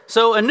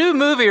So a new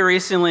movie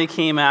recently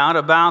came out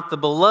about the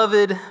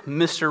beloved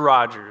Mr.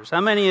 Rogers. How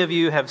many of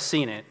you have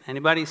seen it?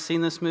 Anybody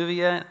seen this movie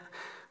yet?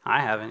 I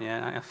haven't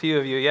yet. A few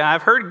of you. Yeah,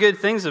 I've heard good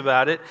things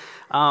about it.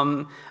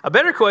 A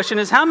better question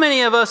is, how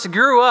many of us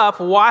grew up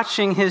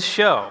watching his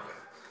show?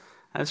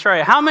 That's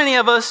right. How many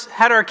of us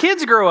had our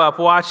kids grow up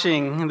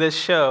watching this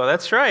show?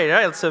 That's right.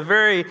 It's a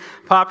very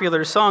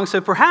popular song, so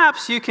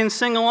perhaps you can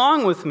sing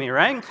along with me,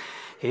 right?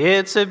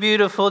 It's a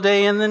beautiful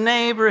day in the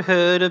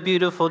neighborhood, a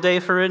beautiful day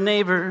for a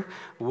neighbor.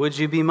 Would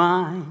you be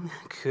mine?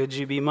 Could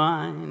you be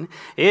mine?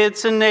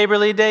 It's a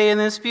neighborly day in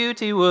this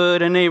beauty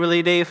wood, a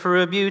neighborly day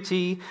for a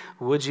beauty.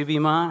 Would you be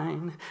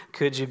mine?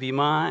 Could you be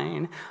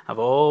mine? I've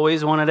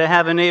always wanted to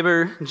have a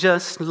neighbor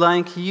just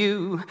like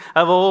you.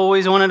 I've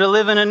always wanted to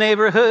live in a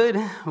neighborhood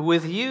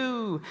with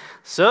you.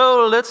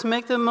 So let's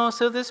make the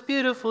most of this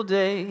beautiful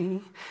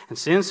day. And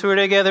since we're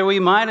together, we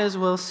might as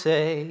well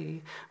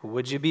say,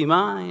 would you be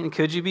mine?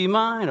 Could you be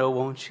mine? Oh,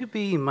 won't you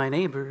be my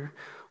neighbor?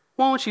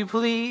 Won't you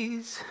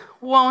please?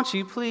 Won't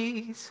you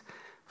please?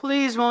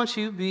 Please won't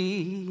you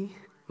be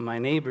my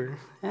neighbor?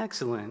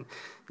 Excellent.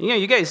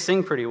 You guys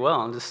sing pretty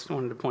well. I just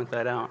wanted to point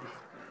that out.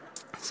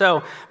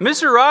 So,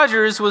 Mr.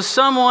 Rogers was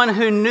someone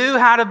who knew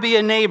how to be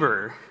a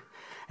neighbor,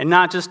 and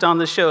not just on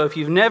the show. If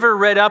you've never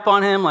read up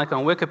on him, like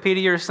on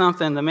Wikipedia or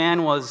something, the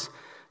man was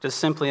just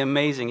simply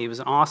amazing. He was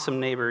an awesome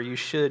neighbor. You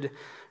should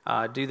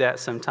do that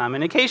sometime.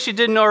 And in case you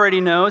didn't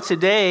already know,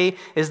 today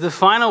is the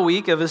final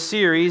week of a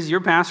series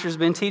your pastor's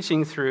been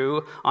teaching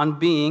through on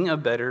being a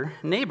better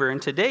neighbor.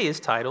 And today is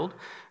titled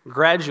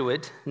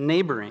Graduate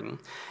Neighboring.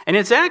 And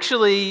it's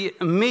actually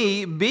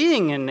me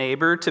being a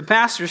neighbor to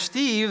Pastor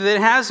Steve that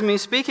has me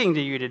speaking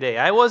to you today.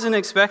 I wasn't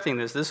expecting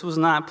this. This was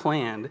not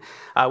planned.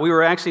 We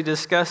were actually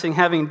discussing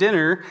having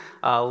dinner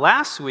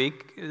last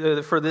week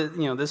for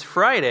this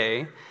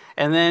Friday.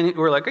 And then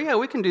we're like, oh, yeah,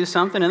 we can do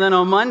something. And then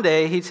on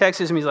Monday, he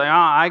texts me. He's like,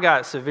 I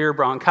got severe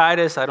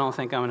bronchitis. I don't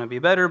think I'm going to be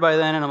better by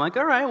then. And I'm like,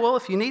 all right, well,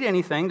 if you need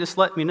anything, just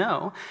let me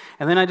know.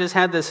 And then I just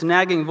had this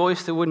nagging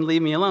voice that wouldn't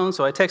leave me alone.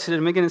 So I texted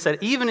him again and said,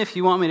 even if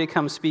you want me to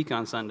come speak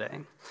on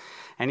Sunday.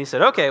 And he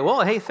said, okay,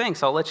 well, hey,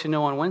 thanks. I'll let you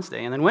know on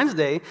Wednesday. And then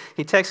Wednesday,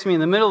 he texts me in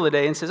the middle of the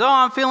day and says,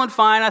 I'm feeling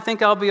fine. I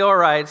think I'll be all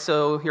right.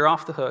 So you're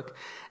off the hook.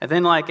 And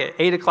then like at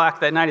 8 o'clock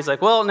that night, he's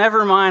like, well,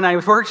 never mind. I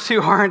worked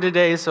too hard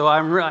today, so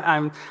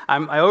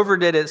I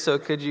overdid it, so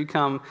could you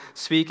come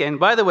speak? And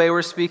by the way,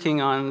 we're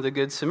speaking on the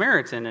Good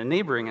Samaritan and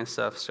neighboring and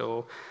stuff,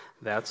 so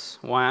that's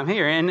why I'm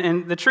here.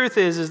 And the truth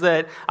is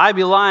that I'd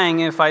be lying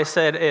if I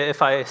said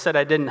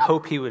I didn't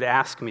hope he would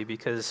ask me,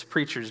 because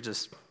preachers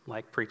just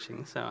like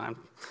preaching. So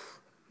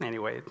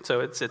anyway,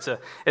 so it's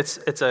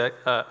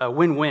a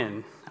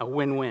win-win. A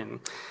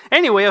win-win.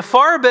 Anyway, a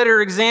far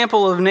better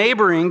example of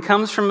neighboring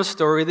comes from a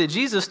story that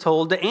Jesus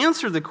told to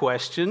answer the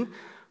question,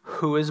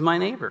 who is my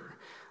neighbor?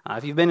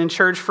 If you've been in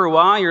church for a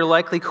while, you're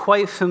likely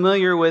quite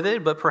familiar with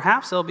it, but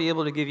perhaps I'll be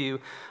able to give you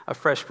a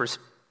fresh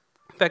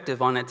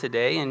perspective on it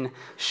today and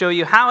show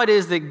you how it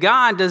is that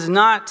God does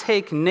not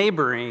take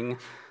neighboring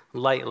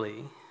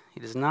lightly. He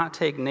does not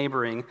take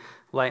neighboring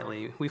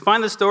lightly. We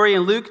find the story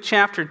in Luke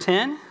chapter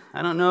 10.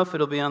 I don't know if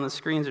it'll be on the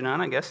screens or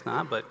not. I guess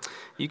not, but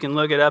you can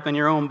look it up in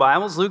your own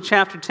Bibles. Luke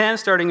chapter 10,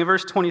 starting in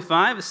verse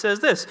 25, it says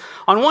this.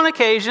 On one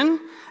occasion,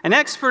 an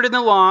expert in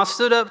the law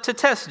stood up to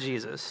test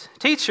Jesus.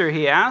 Teacher,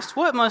 he asked,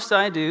 what must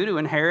I do to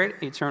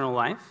inherit eternal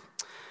life?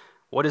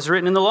 What is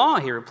written in the law,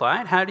 he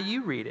replied. How do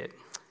you read it?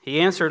 He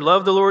answered,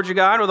 love the Lord your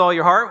God with all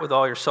your heart, with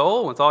all your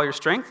soul, with all your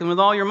strength, and with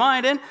all your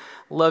mind, and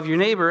love your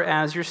neighbor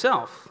as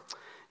yourself.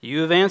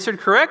 You have answered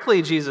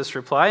correctly, Jesus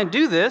replied.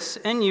 Do this,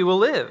 and you will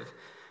live.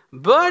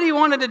 But he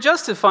wanted to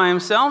justify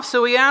himself,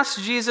 so he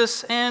asked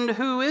Jesus, and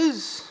who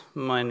is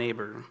my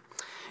neighbor?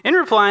 In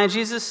reply,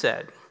 Jesus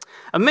said,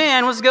 a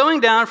man was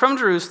going down from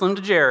Jerusalem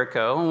to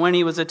Jericho when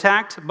he was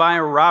attacked by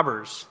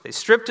robbers. They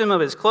stripped him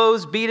of his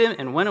clothes, beat him,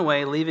 and went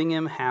away, leaving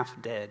him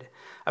half dead.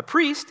 A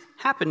priest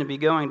happened to be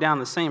going down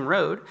the same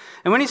road,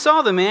 and when he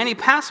saw the man, he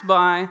passed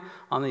by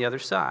on the other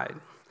side.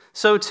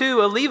 So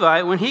too a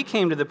Levite, when he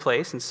came to the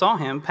place and saw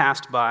him,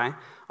 passed by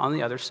on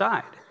the other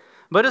side.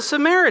 But a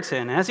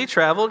Samaritan, as he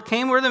traveled,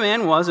 came where the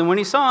man was, and when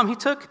he saw him, he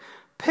took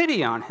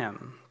pity on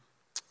him.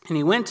 And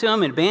he went to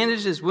him and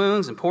bandaged his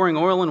wounds and pouring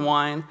oil and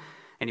wine.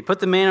 And he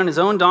put the man on his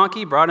own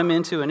donkey, brought him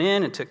into an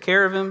inn, and took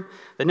care of him.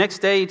 The next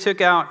day he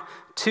took out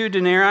 2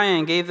 denarii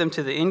and gave them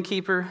to the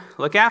innkeeper.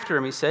 Look after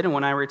him, he said, and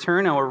when I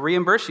return, I will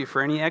reimburse you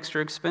for any extra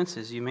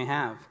expenses you may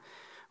have.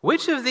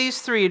 Which of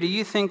these 3 do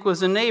you think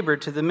was a neighbor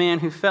to the man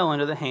who fell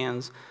into the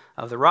hands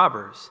of the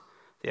robbers?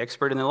 The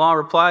expert in the law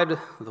replied,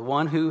 the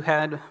one who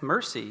had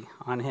mercy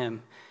on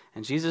him.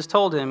 And Jesus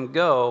told him,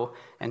 go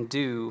and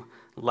do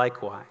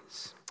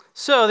likewise.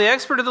 So the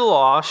expert of the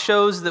law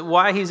shows that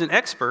why he's an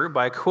expert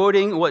by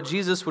quoting what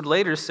Jesus would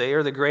later say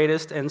are the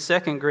greatest and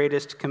second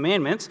greatest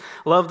commandments.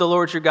 Love the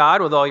Lord your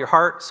God with all your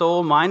heart,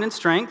 soul, mind, and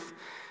strength,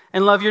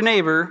 and love your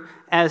neighbor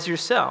as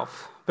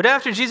yourself. But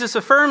after Jesus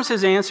affirms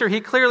his answer, he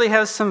clearly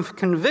has some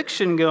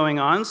conviction going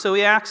on, so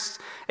he asks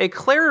a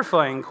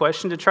clarifying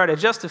question to try to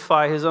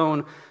justify his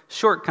own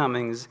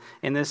shortcomings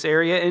in this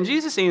area, and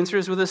Jesus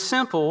answers with a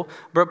simple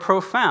but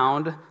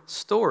profound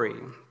story.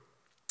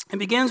 It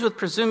begins with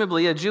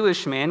presumably a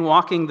Jewish man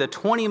walking the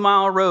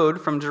 20-mile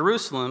road from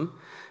Jerusalem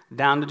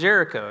down to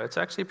Jericho. It's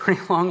actually a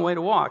pretty long way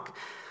to walk.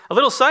 A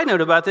little side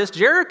note about this,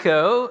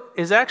 Jericho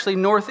is actually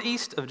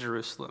northeast of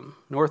Jerusalem.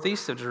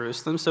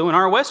 So in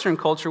our Western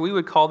culture, we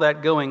would call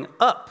that going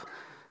up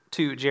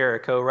to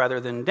Jericho rather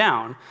than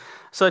down,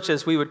 such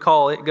as we would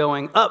call it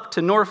going up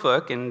to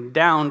Norfolk and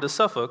down to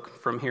Suffolk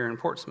from here in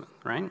Portsmouth,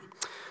 right?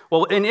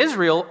 Well, in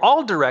Israel,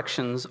 all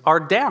directions are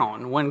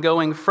down when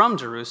going from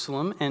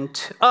Jerusalem and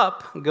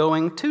up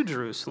going to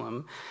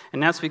Jerusalem.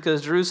 And that's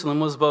because Jerusalem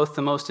was both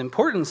the most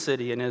important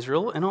city in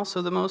Israel and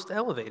also the most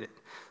elevated.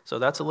 So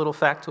that's a little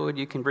factoid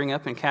you can bring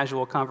up in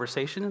casual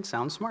conversation and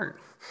sound smart.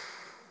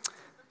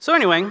 So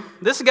anyway,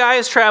 this guy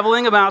is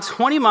traveling about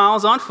 20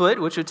 miles on foot,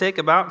 which would take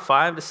about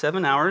 5 to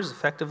 7 hours,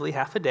 effectively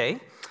half a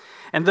day.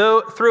 And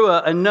though through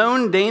a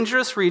known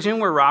dangerous region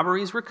where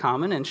robberies were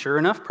common, and sure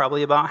enough,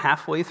 probably about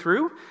halfway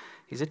through,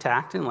 he's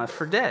attacked and left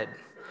for dead.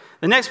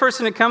 The next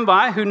person to come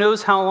by, who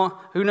knows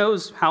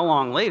how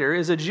long later,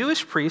 is a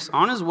Jewish priest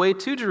on his way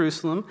to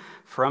Jerusalem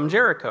from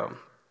Jericho.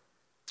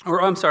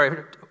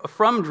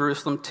 From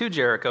Jerusalem to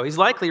Jericho. He's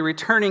likely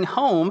returning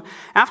home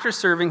after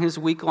serving his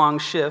week-long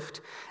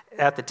shift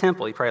at the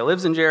temple. He probably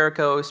lives in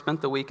Jericho,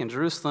 spent the week in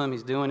Jerusalem,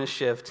 he's doing his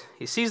shift.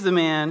 He sees the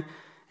man,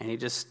 and he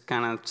just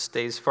kind of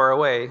stays far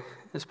away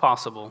as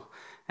possible,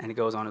 and he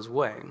goes on his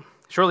way.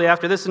 Shortly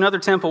after this, another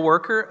temple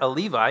worker, a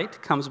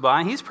Levite, comes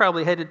by. He's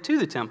probably headed to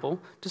the temple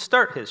to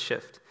start his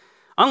shift.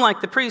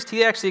 Unlike the priest,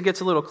 he actually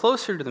gets a little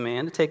closer to the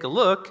man to take a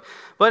look,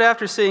 but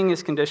after seeing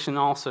his condition,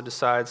 also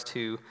decides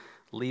to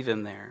leave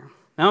him there.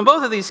 Now, in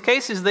both of these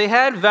cases, they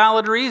had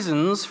valid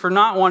reasons for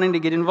not wanting to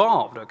get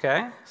involved,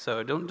 okay?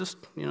 So don't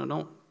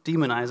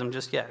demonize them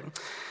just yet.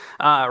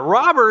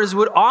 Robbers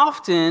would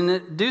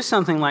often do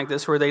something like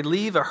this where they'd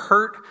leave a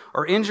hurt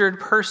or injured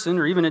person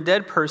or even a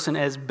dead person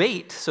as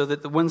bait so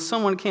that when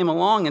someone came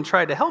along and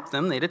tried to help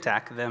them, they'd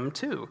attack them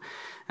too.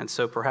 And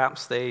so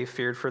perhaps they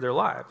feared for their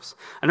lives.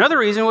 Another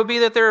reason would be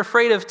that they're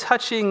afraid of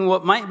touching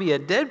what might be a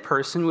dead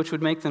person, which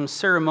would make them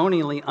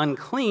ceremonially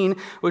unclean,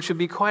 which would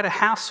be quite a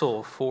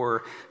hassle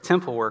for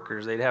temple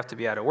workers. They'd have to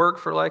be out of work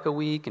for like a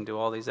week and do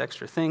all these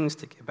extra things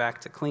to get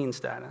back to clean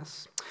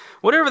status.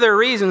 Whatever their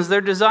reasons,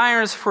 their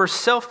desires for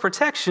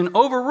self-protection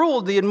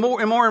overruled the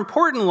more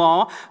important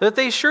law that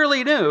they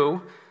surely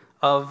knew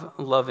of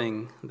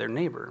loving their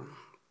neighbor.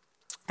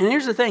 And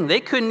here's the thing,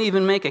 they couldn't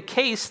even make a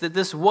case that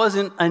this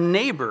wasn't a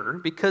neighbor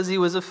because he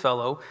was a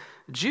fellow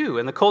Jew.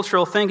 And the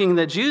cultural thinking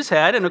that Jews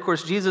had, and of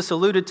course Jesus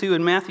alluded to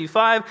in Matthew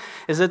 5,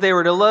 is that they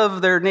were to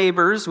love their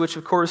neighbors, which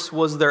of course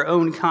was their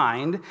own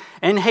kind,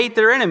 and hate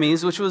their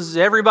enemies, which was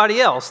everybody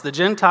else, the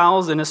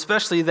Gentiles and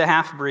especially the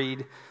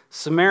half-breed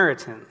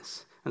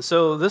Samaritans. And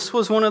so this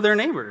was one of their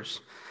neighbors.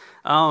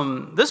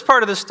 This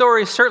part of the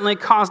story certainly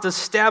caused a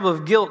stab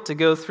of guilt to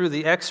go through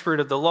the expert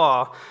of the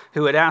law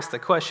who had asked the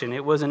question.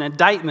 It was an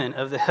indictment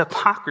of the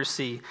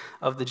hypocrisy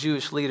of the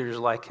Jewish leaders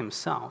like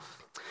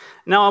himself.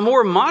 Now, a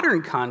more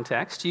modern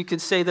context, you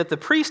could say that the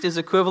priest is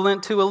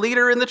equivalent to a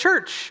leader in the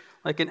church,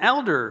 like an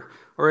elder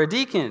or a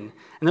deacon.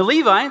 And the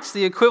Levites,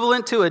 the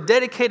equivalent to a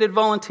dedicated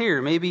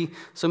volunteer, maybe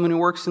someone who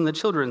works in the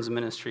children's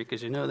ministry,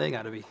 because you know they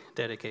got to be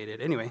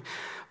dedicated. Anyway,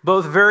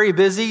 both very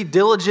busy,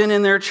 diligent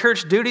in their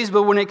church duties,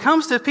 but when it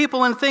comes to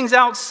people and things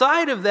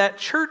outside of that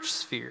church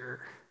sphere,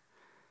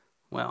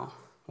 well,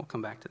 we'll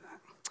come back to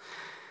that.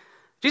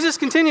 Jesus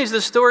continues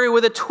the story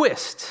with a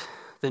twist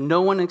that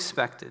no one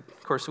expected.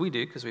 Of course, we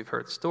do because we've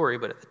heard the story,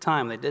 but at the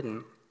time they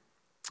didn't.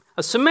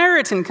 A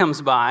Samaritan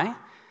comes by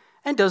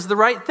and does the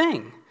right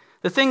thing.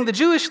 The thing the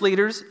Jewish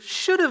leaders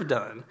should have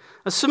done.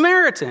 A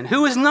Samaritan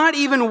who was not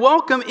even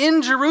welcome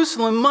in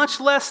Jerusalem, much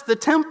less the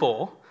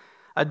temple,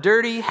 a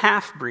dirty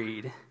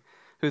half-breed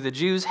who the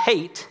Jews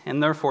hate,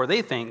 and therefore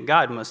they think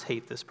God must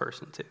hate this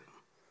person too.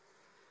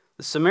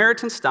 The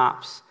Samaritan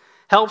stops,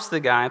 helps the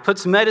guy,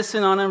 puts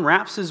medicine on him,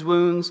 wraps his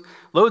wounds,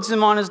 loads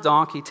him on his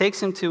donkey,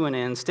 takes him to an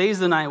inn, stays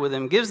the night with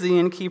him, gives the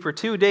innkeeper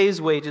 2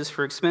 days' wages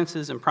for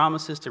expenses and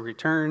promises to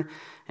return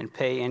and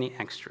pay any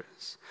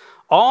extras.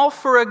 All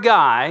for a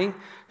guy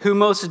who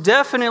most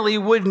definitely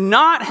would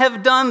not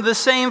have done the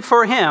same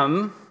for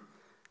him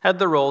had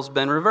the roles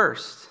been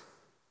reversed.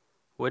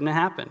 Wouldn't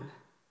have happened.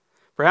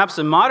 Perhaps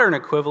a modern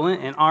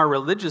equivalent in our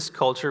religious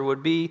culture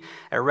would be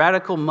a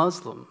radical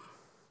Muslim.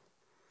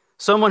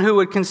 Someone who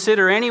would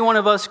consider any one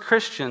of us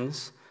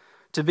Christians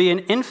to be an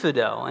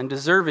infidel and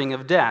deserving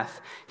of death.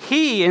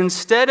 He,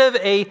 instead of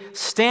a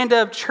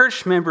stand-up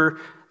church member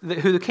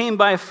who came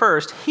by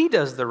first, he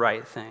does the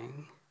right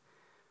thing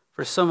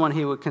for someone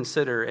he would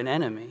consider an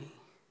enemy.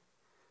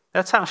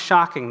 That's how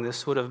shocking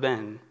this would have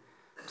been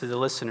to the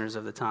listeners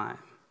of the time.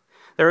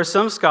 There are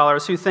some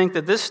scholars who think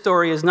that this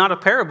story is not a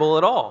parable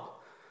at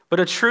all, but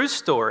a true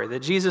story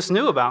that Jesus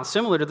knew about,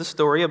 similar to the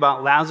story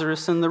about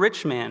Lazarus and the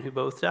rich man who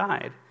both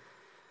died,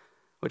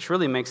 which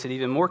really makes it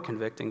even more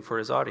convicting for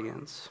his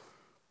audience.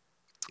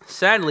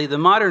 Sadly, the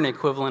modern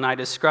equivalent I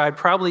described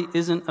probably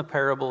isn't a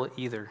parable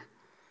either.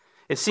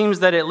 It seems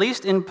that at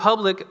least in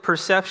public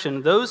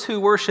perception, those who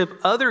worship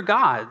other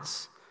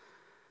gods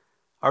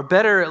are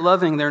better at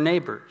loving their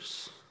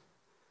neighbors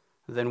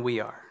than we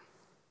are.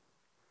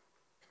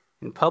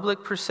 In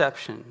public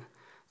perception,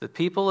 the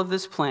people of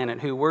this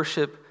planet who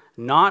worship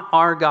not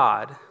our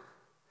God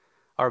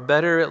are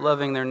better at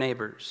loving their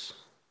neighbors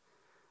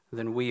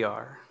than we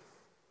are.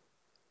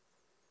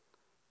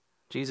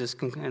 Jesus,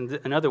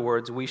 in other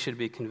words, we should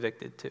be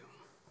convicted too.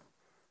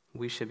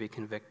 We should be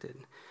convicted.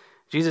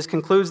 Jesus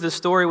concludes this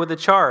story with a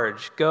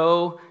charge: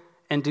 go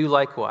and do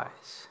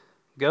likewise.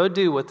 Go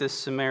do what this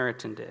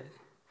Samaritan did.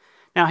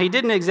 Now, he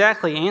didn't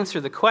exactly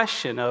answer the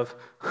question of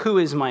who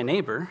is my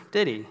neighbor,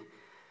 did he?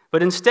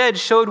 But instead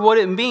showed what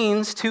it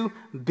means to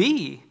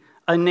be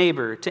a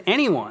neighbor to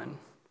anyone,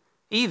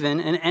 even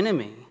an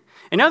enemy.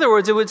 In other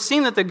words, it would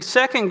seem that the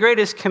second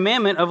greatest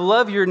commandment of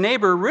love your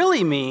neighbor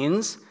really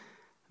means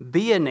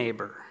be a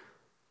neighbor.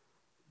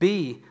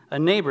 Be a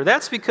neighbor.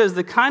 That's because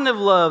the kind of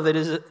love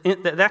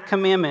that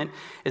commandment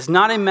is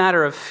not a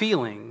matter of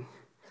feeling,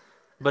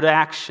 but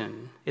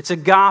action. It's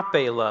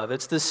agape love.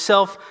 It's the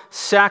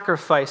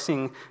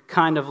self-sacrificing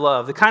kind of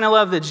love. The kind of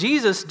love that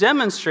Jesus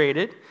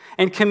demonstrated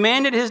and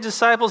commanded his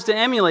disciples to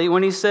emulate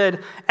when he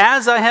said,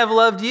 "As I have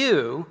loved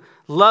you,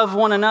 love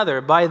one another.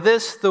 By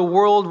this the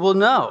world will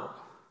know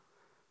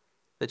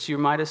that you're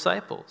my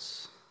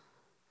disciples."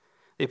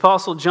 The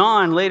Apostle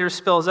John later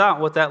spells out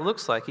what that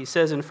looks like. He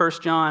says in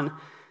 1 John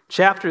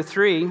chapter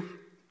 3,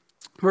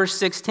 verse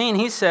 16,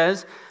 he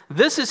says,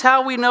 "This is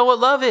how we know what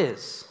love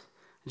is.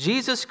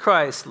 Jesus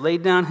Christ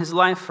laid down his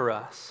life for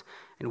us,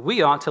 and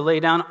we ought to lay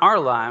down our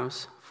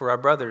lives for our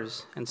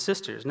brothers and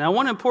sisters." Now,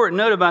 one important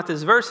note about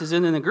this verse is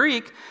in the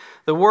Greek,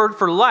 the word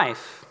for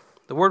life.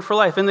 The word for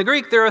life. In the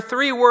Greek, there are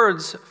three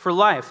words for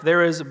life.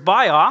 There is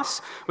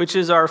bios, which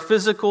is our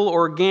physical,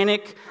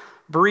 organic,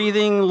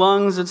 breathing,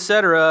 lungs,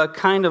 etc.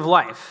 kind of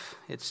life.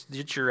 It's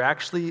that you're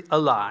actually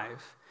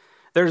alive.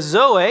 There's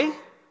zoe,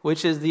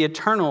 which is the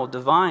eternal,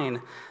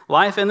 divine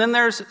life. And then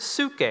there's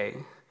suke,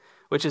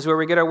 which is where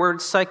we get our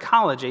word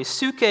psychology.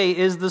 Suke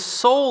is the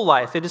soul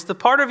life. It is the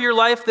part of your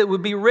life that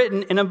would be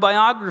written in a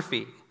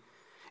biography.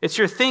 It's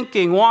your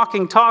thinking,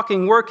 walking,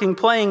 talking, working,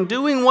 playing,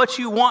 doing what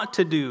you want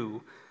to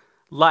do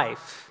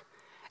life.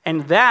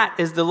 And that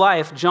is the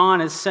life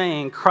John is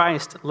saying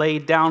Christ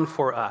laid down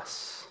for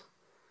us.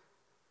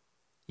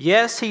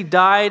 Yes, he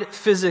died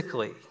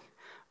physically,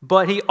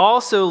 but he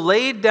also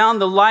laid down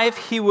the life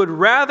he would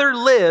rather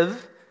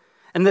live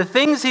and the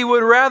things he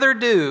would rather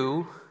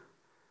do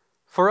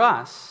for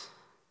us.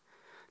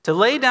 To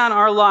lay down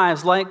our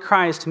lives like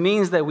Christ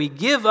means that we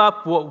give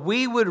up what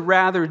we would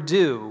rather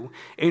do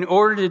in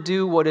order to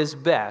do what is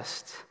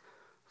best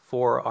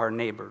for our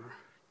neighbor.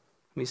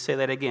 Let me say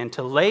that again.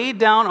 To lay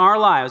down our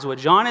lives, what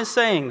John is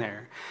saying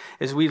there,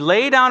 is we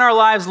lay down our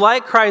lives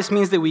like Christ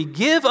means that we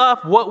give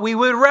up what we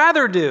would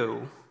rather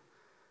do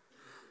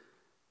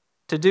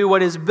to do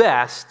what is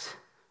best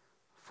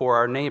for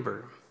our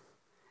neighbor.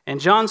 And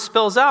John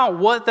spells out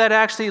what that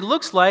actually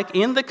looks like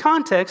in the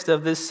context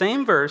of this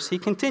same verse. He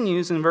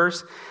continues in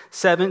verse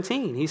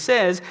 17. He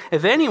says,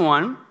 "If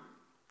anyone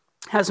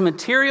has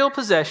material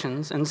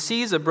possessions and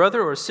sees a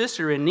brother or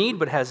sister in need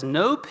but has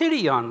no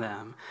pity on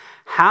them,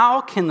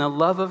 how can the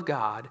love of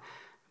God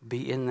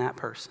be in that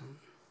person?"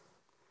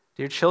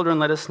 Dear children,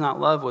 let us not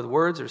love with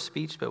words or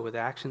speech, but with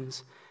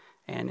actions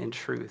and in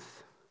truth.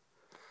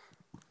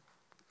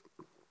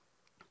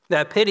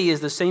 That pity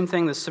is the same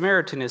thing the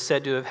Samaritan is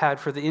said to have had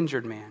for the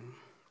injured man.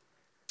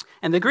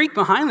 And the Greek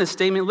behind this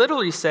statement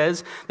literally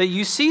says that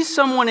you see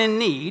someone in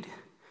need,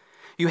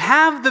 you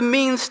have the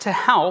means to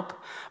help,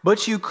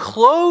 but you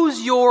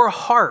close your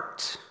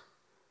heart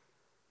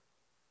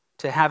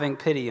to having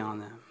pity on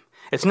them.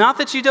 It's not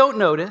that you don't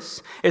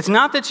notice, it's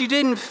not that you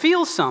didn't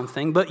feel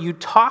something, but you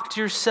talked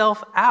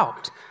yourself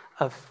out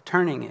of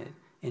turning it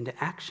into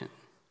action.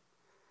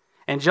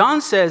 And John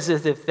says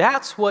that if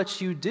that's what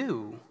you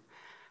do,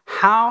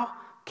 how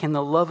can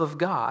the love of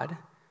God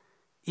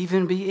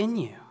even be in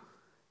you?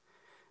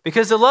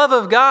 Because the love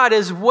of God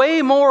is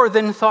way more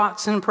than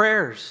thoughts and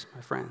prayers,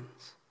 my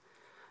friends.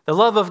 The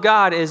love of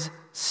God is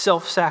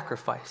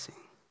self-sacrificing.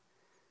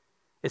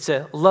 It's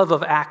a love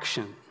of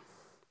action.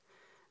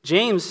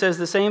 James says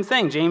the same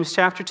thing. James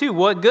chapter 2.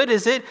 "What good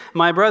is it,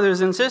 my brothers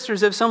and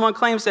sisters, if someone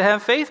claims to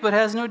have faith but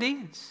has no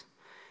deeds?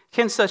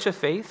 Can such a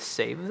faith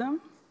save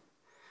them?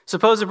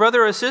 Suppose a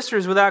brother or sister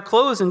is without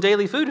clothes and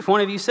daily food. If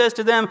one of you says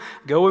to them,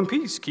 'Go in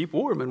peace, keep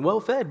warm and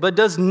well fed,' but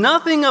does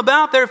nothing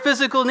about their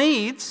physical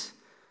needs,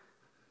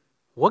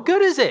 what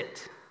good is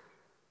it?"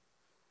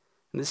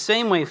 In the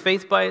same way,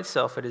 faith by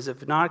itself, it is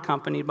if not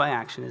accompanied by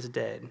action, is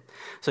dead.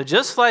 So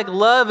just like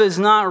love is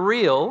not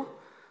real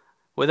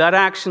without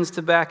actions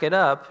to back it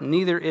up,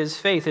 neither is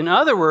faith. In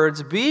other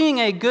words, being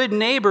a good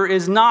neighbor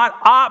is not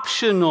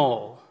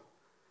optional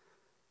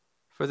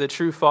for the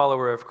true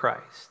follower of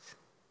Christ.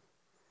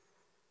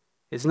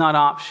 It's not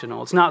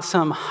optional. It's not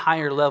some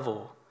higher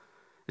level.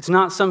 It's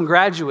not some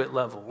graduate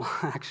level,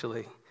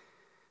 actually.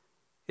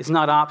 It's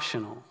not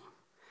optional.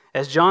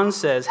 As John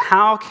says,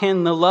 how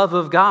can the love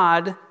of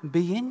God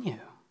be in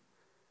you?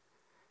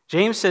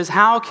 James says,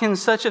 how can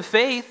such a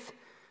faith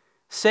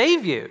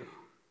save you?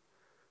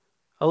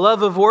 A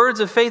love of words,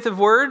 a faith of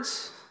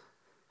words?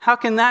 How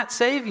can that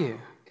save you?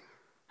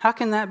 How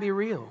can that be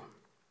real?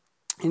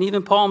 And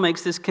even Paul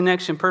makes this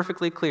connection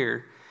perfectly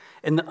clear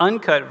in the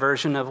uncut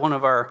version of one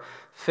of our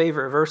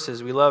favorite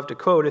verses we love to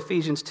quote,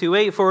 Ephesians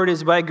 2:8, for it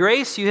is by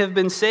grace you have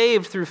been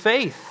saved through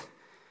faith.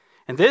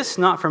 And this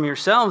not from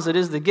yourselves, it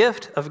is the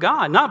gift of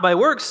God, not by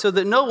works, so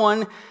that no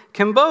one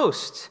can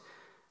boast.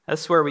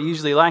 That's where we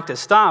usually like to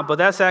stop, but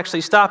that's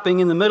actually stopping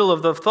in the middle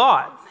of the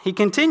thought. He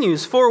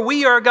continues, for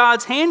we are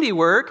God's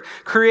handiwork,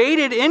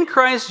 created in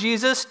Christ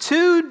Jesus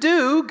to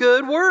do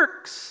good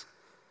works,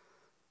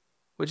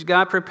 which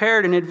God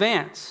prepared in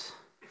advance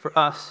for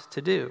us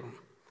to do.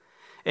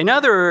 In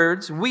other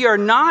words, we are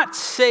not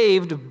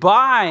saved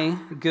by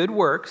good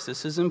works.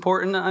 This is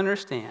important to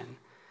understand.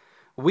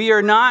 We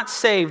are not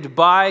saved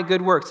by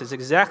good works. That's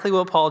exactly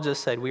what Paul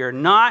just said. We are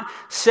not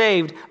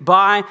saved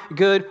by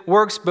good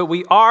works, but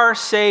we are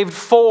saved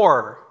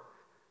for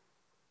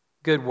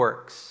good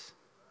works.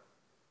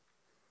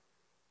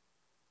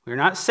 We are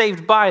not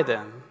saved by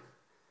them,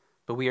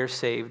 but we are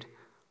saved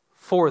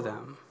for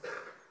them.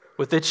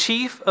 With the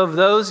chief of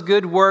those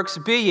good works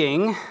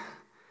being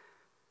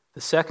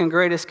the second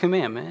greatest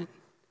commandment,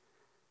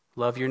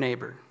 love your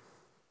neighbor.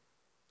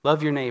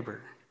 Love your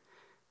neighbor.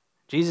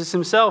 Jesus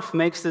himself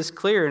makes this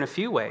clear in a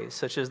few ways,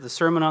 such as the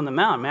Sermon on the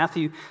Mount.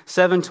 Matthew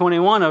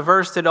 7:21, a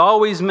verse that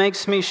always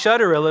makes me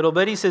shudder a little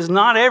bit. He says,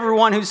 not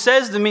everyone who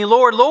says to me,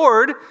 Lord,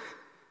 Lord,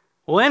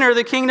 will enter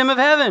the kingdom of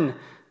heaven,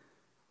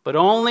 but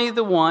only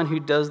the one who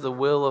does the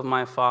will of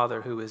my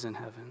Father who is in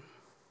heaven.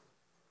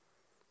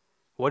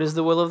 What is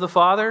the will of the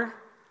Father?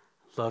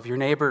 Love your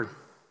neighbor.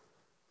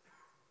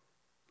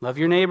 Love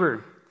your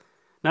neighbor.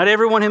 Not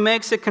everyone who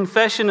makes a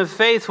confession of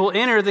faith will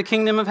enter the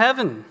kingdom of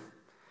heaven,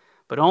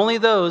 but only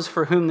those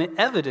for whom the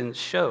evidence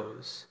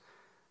shows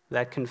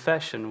that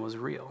confession was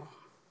real.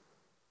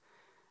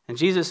 And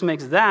Jesus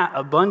makes that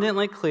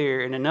abundantly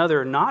clear in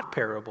another not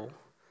parable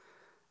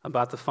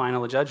about the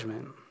final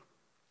judgment.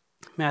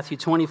 Matthew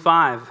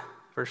 25,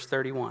 verse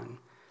 31.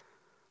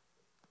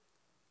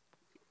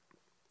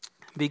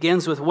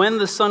 Begins with, when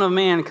the Son of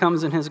Man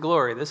comes in his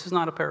glory. This is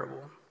not a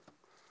parable.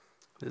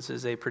 This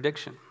is a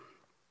prediction.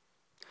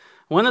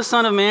 When the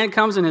Son of Man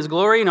comes in his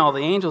glory and all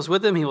the angels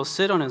with him, he will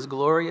sit on his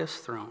glorious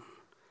throne.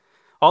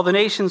 All the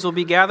nations will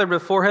be gathered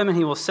before him, and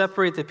he will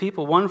separate the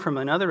people one from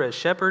another as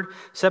shepherd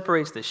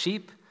separates the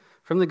sheep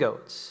from the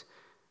goats.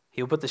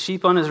 He will put the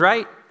sheep on his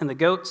right and the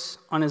goats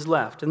on his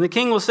left. And the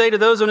king will say to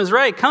those on his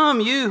right, come,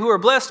 you who are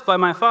blessed by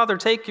my Father,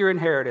 take your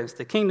inheritance,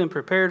 the kingdom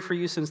prepared for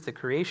you since the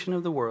creation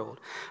of the world.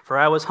 For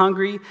I was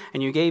hungry,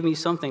 and you gave me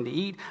something to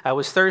eat. I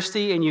was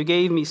thirsty, and you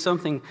gave me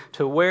something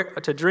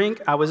to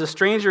drink. I was a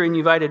stranger, and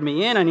you invited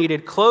me in. I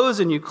needed clothes,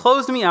 and you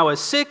clothed me. I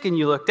was sick, and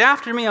you looked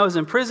after me. I was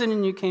in prison,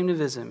 and you came to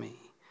visit me.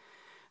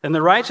 Then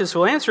the righteous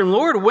will answer him,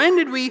 Lord, when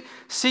did we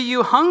see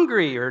you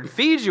hungry or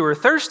feed you or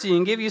thirsty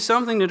and give you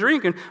something to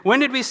drink? And when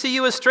did we see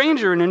you a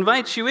stranger and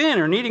invite you in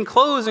or needing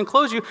clothes and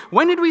clothe you?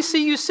 When did we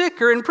see you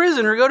sick or in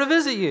prison or go to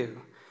visit you?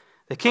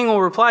 The king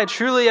will reply,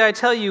 truly I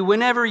tell you,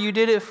 whenever you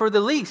did it for the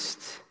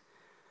least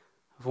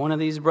of one of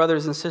these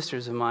brothers and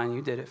sisters of mine,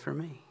 you did it for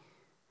me.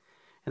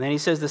 And then he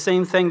says the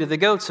same thing to the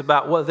goats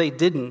about what they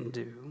didn't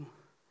do.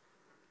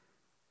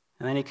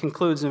 And then he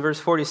concludes in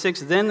verse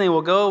 46, then they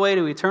will go away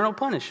to eternal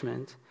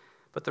punishment,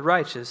 but the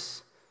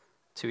righteous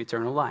to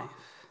eternal life.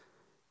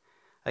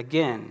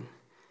 Again,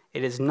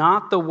 it is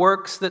not the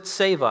works that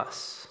save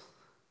us,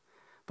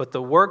 but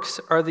the works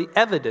are the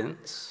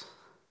evidence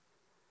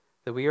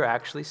that we are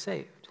actually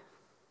saved,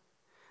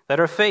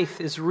 that our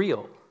faith is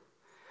real,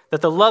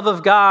 that the love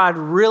of God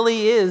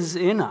really is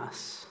in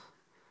us,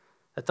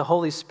 that the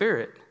Holy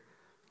Spirit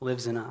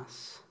lives in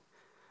us.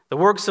 The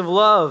works of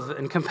love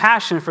and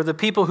compassion for the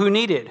people who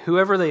need it,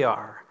 whoever they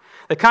are.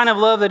 The kind of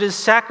love that is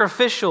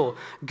sacrificial,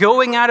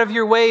 going out of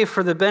your way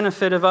for the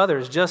benefit of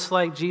others, just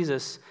like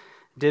Jesus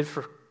did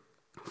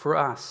for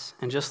us,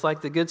 and just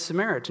like the Good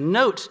Samaritan.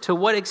 Note to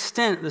what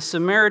extent the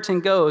Samaritan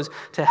goes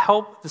to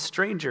help the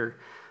stranger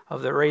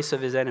of the race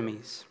of his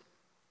enemies.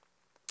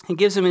 He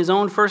gives him his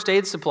own first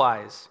aid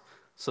supplies,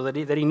 so that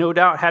he no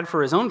doubt had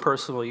for his own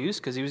personal use,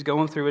 because he was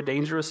going through a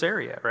dangerous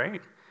area,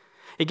 right?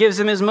 He gives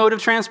him his mode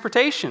of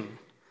transportation,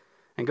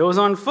 and goes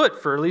on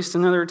foot for at least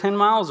another 10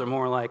 miles or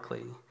more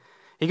likely.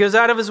 He goes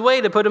out of his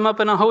way to put him up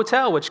in a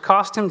hotel, which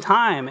cost him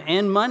time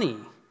and money.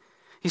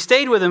 He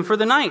stayed with him for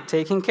the night,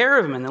 taking care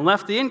of him, and then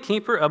left the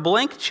innkeeper a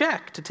blank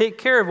check to take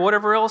care of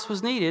whatever else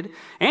was needed.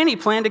 And he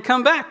planned to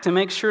come back to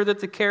make sure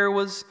that the care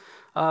was,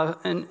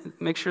 and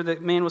make sure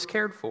that man was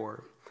cared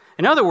for.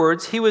 In other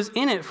words, he was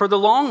in it for the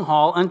long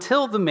haul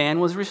until the man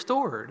was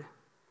restored.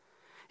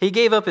 He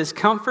gave up his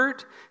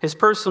comfort, his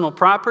personal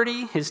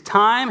property, his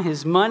time,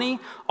 his money,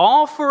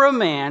 all for a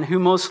man who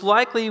most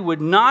likely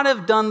would not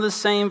have done the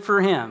same for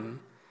him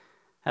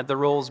had the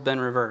roles been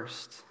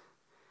reversed.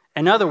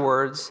 In other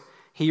words,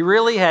 he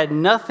really had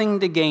nothing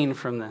to gain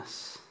from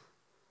this.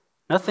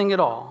 Nothing at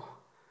all,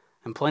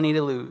 and plenty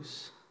to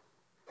lose.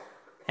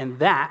 And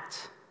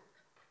that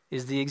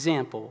is the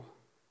example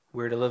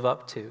we're to live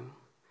up to.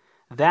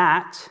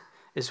 That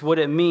is what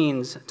it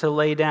means to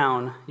lay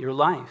down your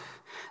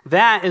life.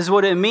 That is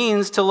what it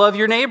means to love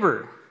your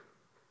neighbor.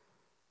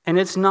 And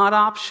it's not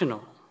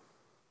optional.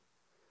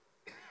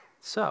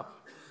 So,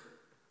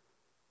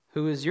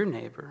 who is your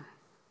neighbor?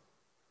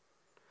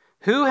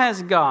 Who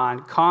has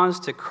God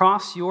caused to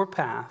cross your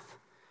path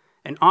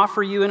and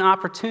offer you an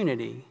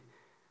opportunity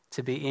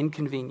to be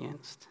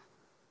inconvenienced?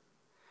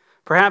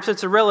 Perhaps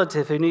it's a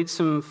relative who needs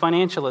some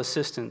financial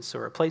assistance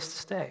or a place to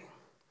stay.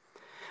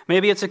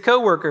 Maybe it's a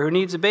coworker who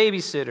needs a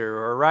babysitter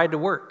or a ride to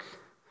work.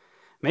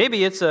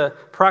 Maybe it's a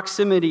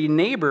proximity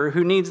neighbor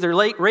who needs their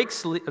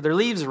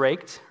leaves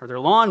raked or their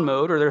lawn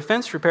mowed or their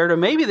fence repaired, or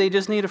maybe they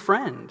just need a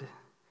friend.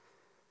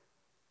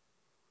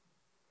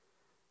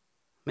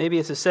 Maybe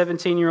it's a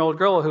 17-year-old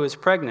girl who is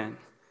pregnant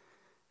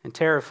and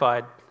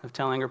terrified of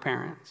telling her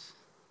parents.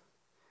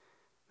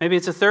 Maybe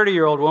it's a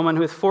 30-year-old woman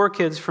with 4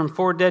 kids from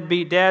 4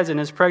 deadbeat dads and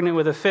is pregnant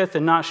with a 5th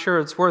and not sure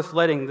it's worth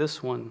letting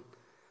this one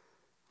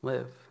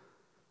live.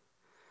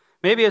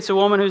 Maybe it's a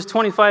woman who's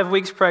 25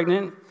 weeks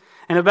pregnant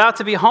and about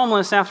to be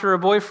homeless after her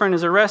boyfriend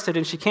is arrested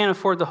and she can't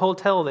afford the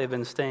hotel they've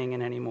been staying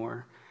in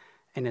anymore,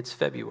 and it's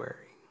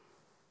February.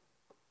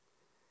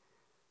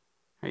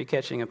 Are you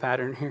catching a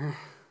pattern here?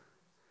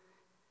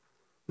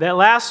 That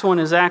last one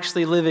is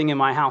actually living in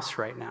my house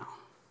right now,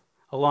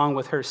 along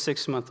with her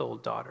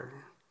 6-month-old daughter.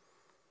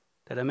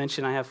 Did I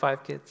mention I have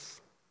 5 kids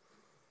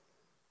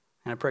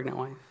and a pregnant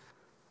wife?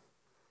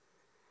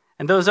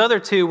 And those other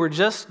 2 were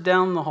just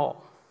down the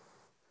hall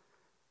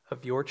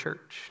of your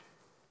church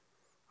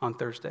on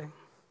Thursday,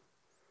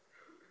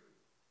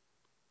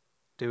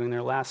 doing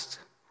their last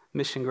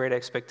Mission Great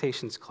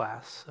Expectations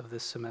class of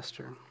this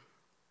semester.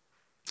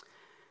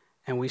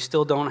 And we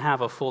still don't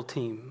have a full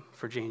team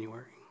for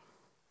January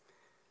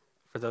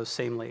for those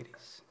same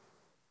ladies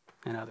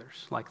and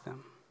others like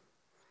them.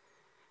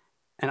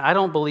 And I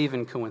don't believe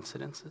in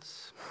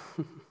coincidences.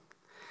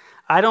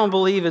 I don't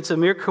believe it's a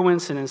mere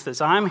coincidence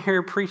that I'm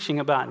here preaching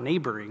about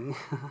neighboring.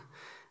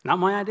 Not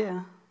my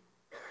idea.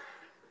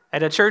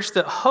 At a church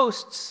that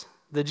hosts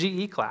the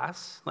GE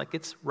class, like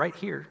it's right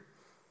here.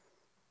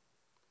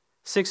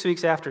 6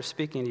 weeks after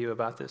speaking to you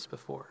about this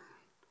before.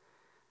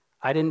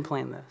 I didn't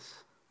plan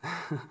this.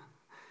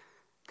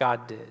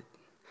 God did.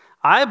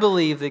 I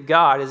believe that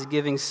God is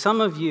giving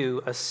some of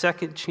you a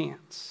second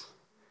chance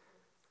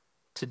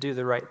to do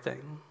the right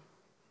thing.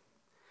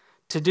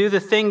 To do the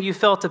thing you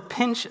felt a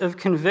pinch of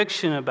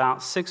conviction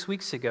about 6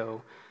 weeks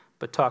ago,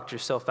 but talked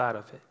yourself out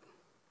of it.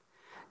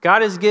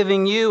 God is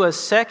giving you a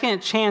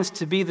second chance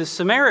to be the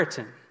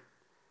Samaritan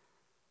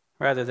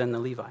rather than the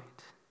Levite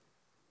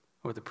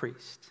or the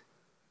priest.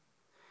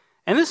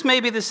 And this may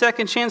be the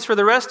second chance for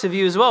the rest of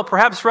you as well.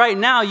 Perhaps right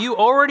now you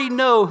already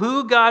know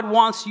who God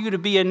wants you to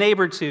be a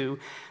neighbor to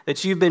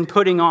that you've been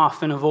putting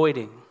off and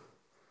avoiding.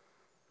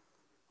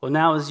 Well,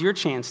 now is your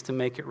chance to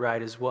make it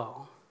right as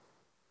well.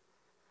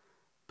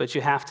 But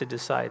you have to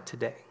decide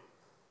today.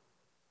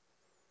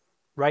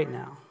 Right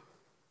now.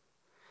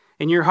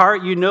 In your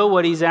heart, you know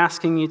what he's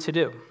asking you to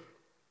do.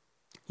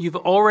 You've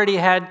already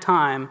had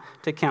time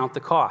to count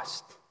the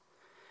cost.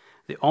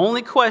 The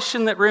only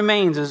question that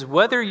remains is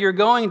whether you're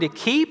going to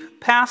keep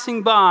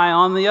passing by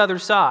on the other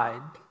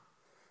side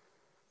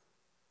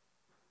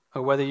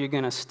or whether you're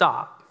going to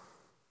stop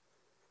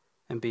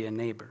and be a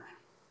neighbor.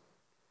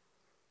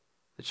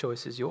 The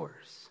choice is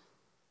yours.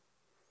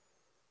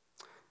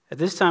 At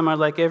this time, I'd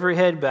like every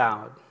head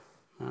bowed.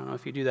 I don't know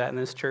if you do that in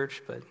this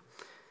church, but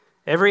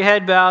every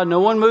head bowed,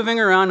 no one moving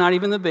around, not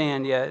even the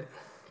band yet,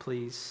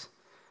 please,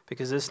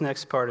 because this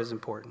next part is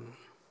important.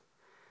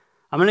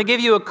 I'm going to give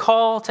you a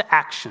call to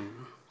action,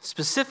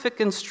 specific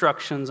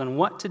instructions on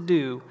what to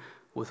do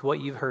with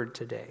what you've heard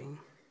today.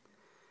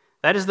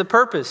 That is the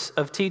purpose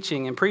of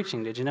teaching and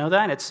preaching. Did you know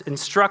that? It's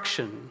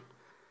instruction,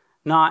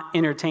 not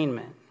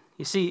entertainment.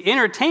 You see,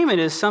 entertainment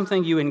is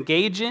something you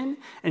engage in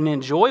and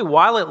enjoy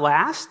while it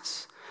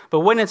lasts, but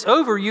when it's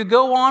over, you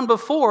go on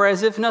before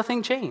as if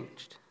nothing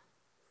changed.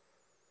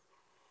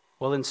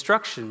 Well,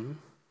 instruction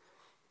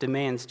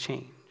demands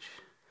change.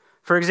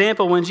 For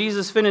example, when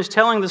Jesus finished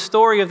telling the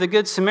story of the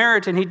Good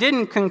Samaritan, he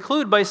didn't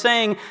conclude by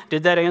saying,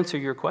 "Did that answer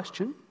your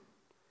question?"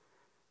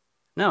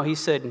 No, he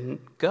said,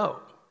 "Go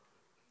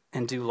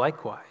and do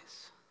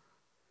likewise."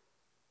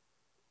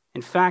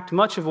 In fact,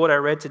 much of what I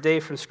read today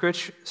from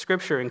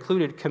Scripture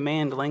included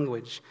command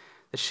language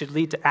that should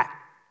lead to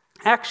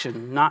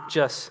action, not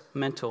just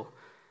mental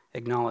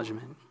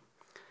acknowledgement.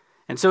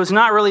 And so it's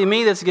not really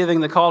me that's giving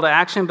the call to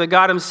action, but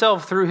God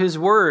himself through his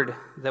word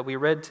that we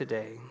read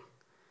today.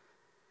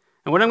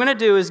 And what I'm going to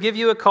do is give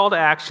you a call to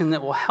action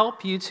that will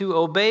help you to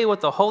obey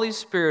what the Holy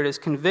Spirit is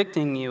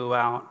convicting you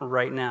about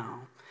right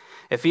now.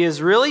 If he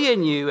is really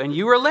in you and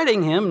you are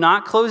letting him,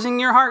 not closing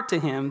your heart to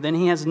him, then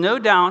he has no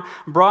doubt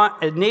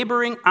brought a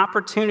neighboring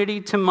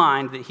opportunity to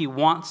mind that he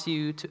wants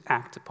you to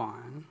act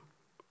upon.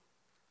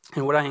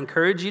 And what I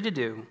encourage you to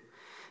do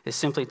is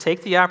simply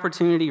take the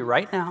opportunity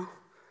right now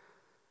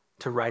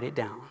to write it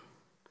down.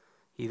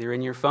 Either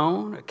in your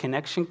phone, a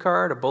connection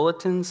card, a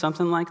bulletin,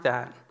 something like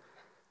that.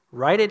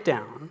 Write it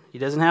down. It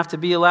doesn't have to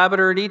be elaborate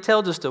or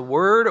detailed, just a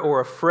word or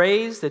a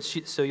phrase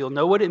so you'll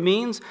know what it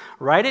means.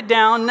 Write it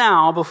down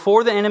now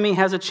before the enemy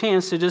has a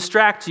chance to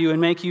distract you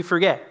and make you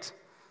forget.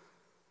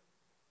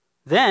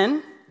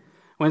 Then,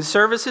 when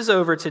service is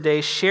over today,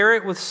 share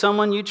it with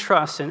someone you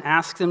trust and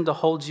ask them to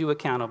hold you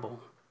accountable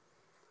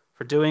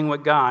for doing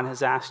what God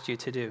has asked you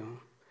to do.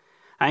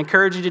 I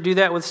encourage you to do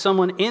that with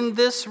someone in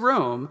this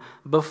room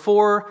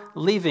before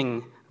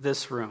leaving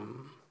this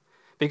room.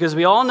 Because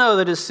we all know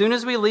that as soon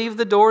as we leave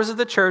the doors of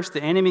the church,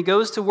 the enemy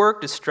goes to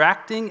work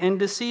distracting and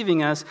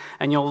deceiving us,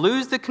 and you'll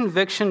lose the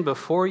conviction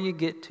before you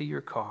get to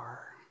your car.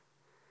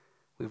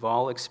 We've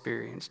all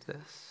experienced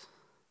this.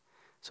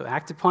 So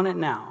act upon it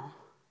now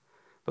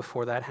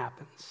before that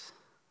happens.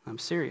 I'm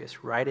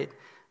serious. Write it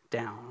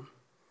down.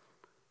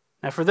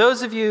 Now, for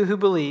those of you who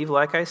believe,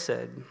 like I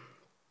said,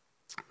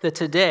 that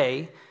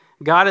today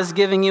God is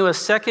giving you a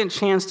second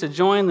chance to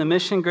join the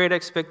Mission Great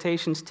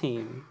Expectations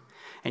team,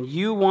 and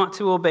you want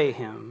to obey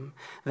him,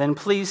 then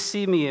please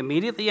see me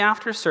immediately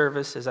after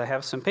service as I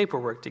have some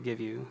paperwork to give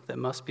you that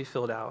must be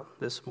filled out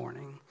this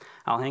morning.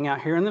 I'll hang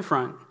out here in the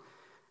front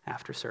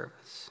after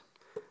service.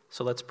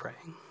 So let's pray.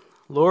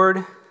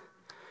 Lord,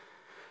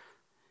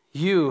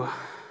 you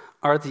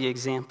are the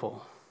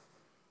example.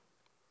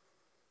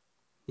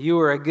 You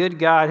are a good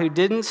God who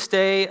didn't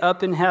stay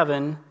up in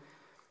heaven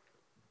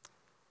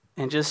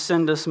and just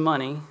send us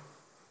money.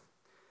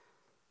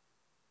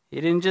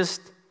 You didn't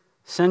just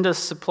send us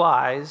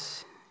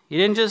supplies. You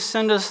didn't just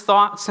send us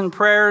thoughts and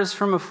prayers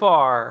from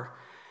afar.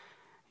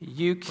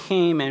 You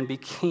came and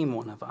became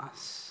one of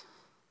us.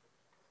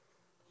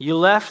 You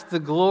left the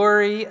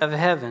glory of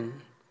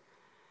heaven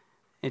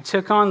and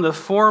took on the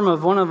form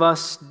of one of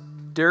us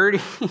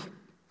dirty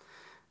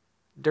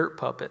dirt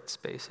puppets,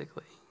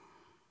 basically.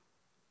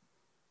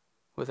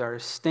 With our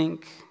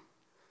stink,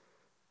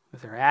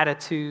 with our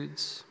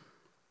attitudes,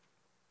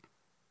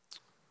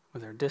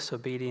 with our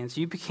disobedience.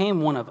 You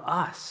became one of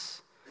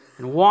us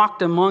and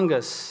walked among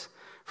us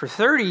for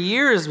 30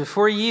 years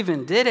before you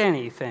even did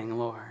anything,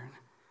 Lord.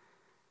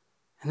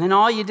 And then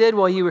all you did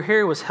while you were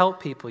here was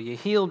help people. You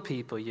healed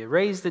people. You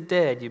raised the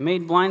dead. You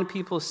made blind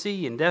people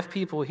see and deaf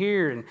people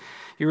hear. And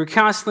you were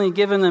constantly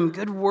giving them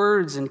good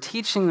words and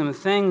teaching them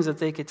things that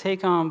they could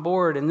take on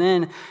board. And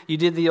then you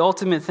did the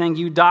ultimate thing.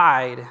 You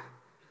died.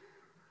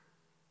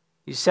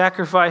 You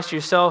sacrificed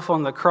yourself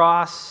on the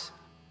cross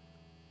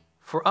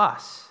for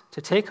us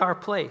to take our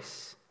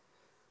place.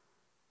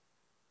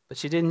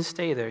 But you didn't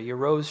stay there. You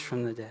rose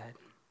from the dead.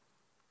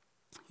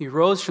 You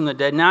rose from the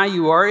dead. Now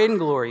you are in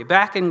glory,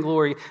 back in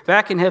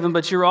heaven,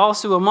 but you're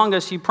also among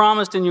us. You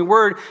promised in your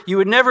word you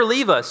would never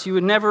leave us. You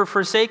would never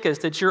forsake us,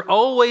 that you're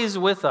always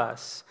with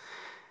us.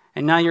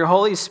 And now your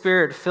Holy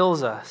Spirit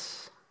fills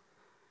us.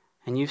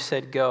 And you've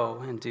said,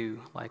 go and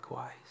do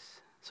likewise.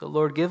 So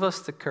Lord, give us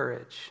the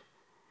courage.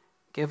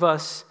 Give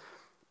us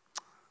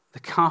the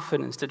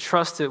confidence to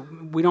trust that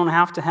we don't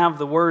have to have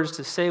the words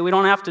to say. We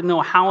don't have to know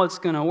how it's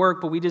going to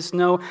work, but we just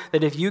know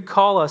that if you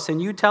call us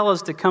and you tell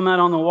us to come out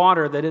on the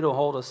water, that it'll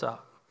hold us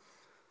up.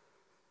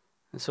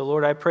 And so,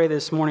 Lord, I pray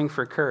this morning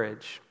for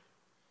courage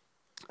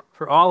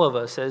for all of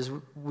us as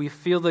we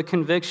feel the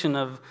conviction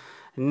of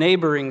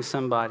neighboring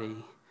somebody.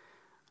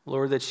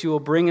 Lord, that you will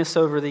bring us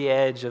over the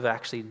edge of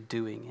actually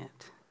doing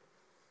it.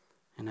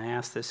 And I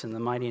ask this in the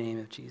mighty name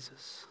of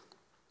Jesus.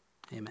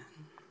 Amen.